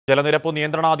ജലനിരപ്പ്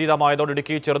നിയന്ത്രണാതീതമായതോടെ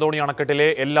ഇടുക്കി ചെറുതോണി അണക്കെട്ടിലെ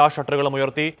എല്ലാ ഷട്ടറുകളും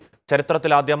ഉയർത്തി.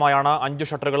 ചരിത്രത്തിലാദ്യമായാണ് 5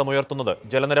 ഷട്ടറുകളും ഉയർത്തുന്നത്.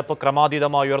 ജലനിരപ്പ്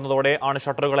ക്രമാതീതമായി ഉയർന്നതോടെ ആണ്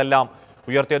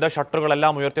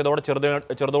ഷട്ടറുകളെല്ലാം ഉയർത്തിയതോടെ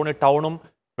ചെറുതോണി ടൗണും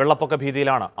വെള്ളപ്പൊക്ക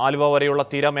ഭീതിയിലാണ്. ആലുവ വരെയുള്ള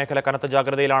തീരമേഖല കനത്ത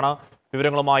ജാഗ്രതയിലാണ്.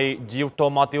 വിവരങ്ങളുമായി ജീവ്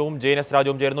ടോം മാത്യുവും ജെയിനസ്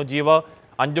രാജുവും ചേരുന്നു. ജീവ്,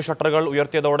 5 ഷട്ടറുകൾ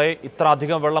ഉയർത്തിയതോടെ ഇത്ര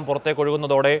അധികം വെള്ളം പുറത്തേക്ക്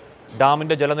ഒഴുകുന്നതോടെ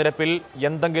ഡാമിന്റെ ജലനിരപ്പിൽ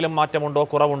എന്തെങ്കിലും മാറ്റമുണ്ടോ,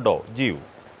 കുറവുണ്ടോ? ജീവ്.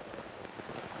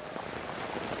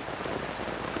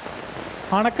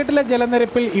 അണക്കെട്ടിലെ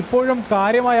ജലനിരപ്പിൽ ഇപ്പോഴും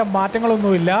കാര്യമായ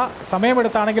മാറ്റങ്ങളൊന്നുമില്ല.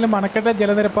 സമയമെടുത്താണെങ്കിലും അണക്കെട്ടിലെ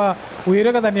ജലനിരപ്പ്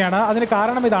ഉയരുക തന്നെയാണ്. അതിന്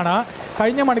കാരണം ഇതാണ്.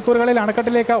 കഴിഞ്ഞ മണിക്കൂറുകളിൽ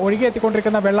അണക്കെട്ടിലേക്ക്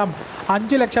ഒഴുകിയെത്തിക്കൊണ്ടിരിക്കുന്ന വെള്ളം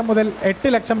 5 ലക്ഷം മുതൽ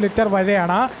 8 ലക്ഷം ലിറ്റർ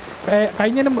വരെയാണ്.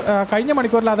 കഴിഞ്ഞ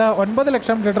മണിക്കൂറിൽ അത് 9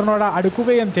 ലക്ഷം ലിറ്ററിനോട്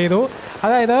അടുക്കുകയും ചെയ്തു.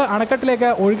 അതായത് അണക്കെട്ടിലേക്ക്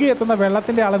ഒഴുകിയെത്തുന്ന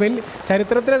വെള്ളത്തിൻ്റെ അളവിൽ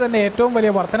ചരിത്രത്തിലെ തന്നെ ഏറ്റവും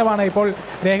വലിയ വർധനവാണ് ഇപ്പോൾ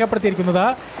രേഖപ്പെടുത്തിയിരിക്കുന്നത്.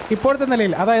 ഇപ്പോഴത്തെ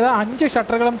നിലയിൽ അതായത് 5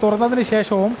 ഷട്ടറുകളും തുറന്നതിന്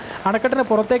ശേഷവും അണക്കെട്ടിന്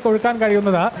പുറത്തേക്ക് ഒഴുക്കാൻ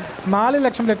കഴിയുന്നത് 4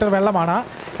 ലക്ഷം ലിറ്റർ വെള്ളമാണ്.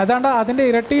 ഏതാണ്ട് അതിൻ്റെ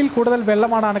ഇരട്ടിയിൽ കൂടുതൽ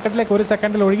വെള്ളമാണ് അണക്കെട്ടിലേക്ക് ഒരു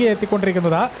സെക്കൻഡിൽ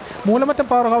ഒഴുകിയെത്തിക്കൊണ്ടിരിക്കുന്നത്. മൂലമറ്റം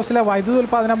പവർ ഹൗസിലെ വൈദ്യുതി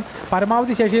ഉൽപ്പാദനം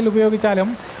പരമാവധി ശേഷിയിൽ ഉപയോഗിച്ചാലും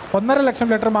 1.5 ലക്ഷം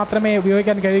ലിറ്റർ മാത്രമേ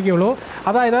ഉപയോഗിക്കാൻ കഴിയുകയുള്ളൂ.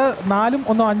 അതായത് 4ഉം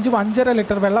 1ഉം 5ഉം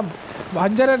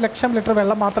 5.5 ലക്ഷം ലിറ്റർ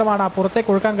വെള്ളം മാത്രമാണ്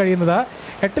പുറത്തേക്ക് ഒഴുക്കാൻ കഴിയുന്നത്.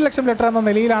 8 ലക്ഷം ലിറ്റർ എന്ന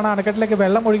നിലയിലാണ് അണക്കെട്ടിലേക്ക്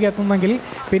വെള്ളം ഒഴുകിയെത്തുന്നതെങ്കിൽ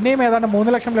പിന്നെയും ഏതാണ്ട്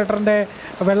 3 ലക്ഷം ലിറ്ററിൻ്റെ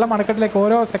വെള്ളം അണക്കെട്ടിലേക്ക്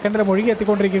ഓരോ സെക്കൻഡിലും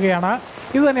ഒഴുകിയെത്തിക്കൊണ്ടിരിക്കുകയാണ്.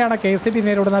 ഇതുതന്നെയാണ് KSEB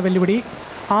നേരിടുന്ന വെല്ലുവിളി.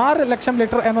 6 ലക്ഷം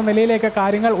ലിറ്റർ എന്ന നിലയിലേക്ക്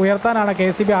കാര്യങ്ങൾ ഉയർത്താനാണ്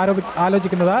KSEB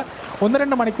ആലോചിക്കുന്നത്.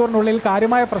 1-2 മണിക്കൂറിനുള്ളിൽ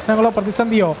കാര്യമായ പ്രശ്നങ്ങളോ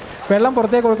പ്രതിസന്ധിയോ വെള്ളം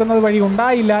പുറത്തേക്ക് ഒഴുക്കുന്നത് വഴി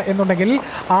ഉണ്ടായില്ല എന്നുണ്ടെങ്കിൽ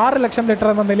 6 ലക്ഷം ലിറ്റർ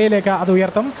എന്ന നിലയിലേക്ക് അത്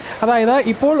ഉയർത്തും. അതായത്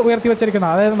ഇപ്പോൾ ഉയർത്തിവെച്ചിരിക്കുന്ന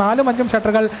 4ഉം 5ഉം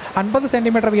ഷട്ടറുകൾ 50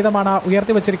 സെൻറ്റിമീറ്റർ വീതമാണ്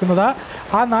ഉയർത്തിവെച്ചിരിക്കുന്നത്.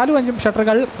 ആ 4ഉം 5ഉം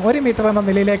ഷട്ടറുകൾ 1 മീറ്റർ എന്ന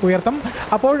നിലയിലേക്ക് ഉയർത്തും.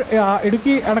 അപ്പോൾ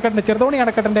ഇടുക്കി അണക്കെട്ടിൻ്റെ ചെറുതോണി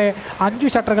അണക്കെട്ടിൻ്റെ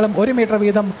 5 ഷട്ടറുകളും 1 മീറ്റർ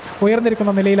വീതം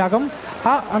ഉയർന്നിരിക്കുന്ന നിലയിലാകും.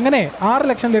 അങ്ങനെ 6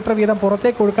 ലക്ഷം ലിറ്റർ വീതം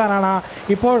പുറത്തേക്ക് ഒഴുക്കാനാണ്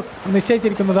ഇപ്പോൾ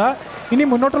നിശ്ചയിച്ചിരിക്കുന്നത്. ഇനി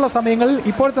മുന്നോട്ടുള്ള സമയങ്ങളിൽ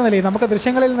ഇപ്പോഴത്തെ നിലയിൽ നമുക്ക്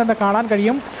ദൃശ്യങ്ങളിൽ നിന്ന് കാണാൻ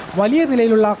കഴിയും. വലിയ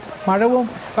നിലയിലുള്ള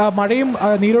മഴയും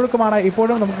നീരൊഴുക്കുമാണ്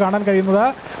ഇപ്പോഴും നമുക്ക് കാണാൻ കഴിയുന്നത്.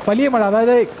 വലിയ മഴ,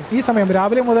 അതായത് ഈ സമയം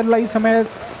രാവിലെ മുതലുള്ള ഈ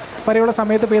വരെയുള്ള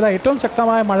സമയത്ത് പെയ്ത ഏറ്റവും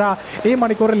ശക്തമായ മഴ ഈ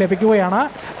മണിക്കൂറിൽ ലഭിക്കുകയാണ്.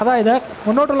 അതായത്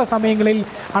മുന്നോട്ടുള്ള സമയങ്ങളിൽ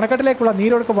അണക്കെട്ടിലേക്കുള്ള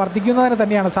നീരൊഴുക്ക് വർദ്ധിക്കുന്നതിന്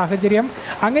തന്നെയാണ് സാഹചര്യം.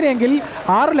 അങ്ങനെയെങ്കിൽ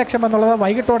 6 ലക്ഷം എന്നുള്ളത്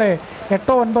വൈകിട്ടോടെ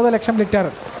 8-9 ലക്ഷം ലിറ്റർ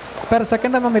പെർ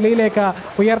സെക്കൻഡ് എന്ന നിലയിലേക്ക്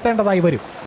ഉയർത്തേണ്ടതായി വരും.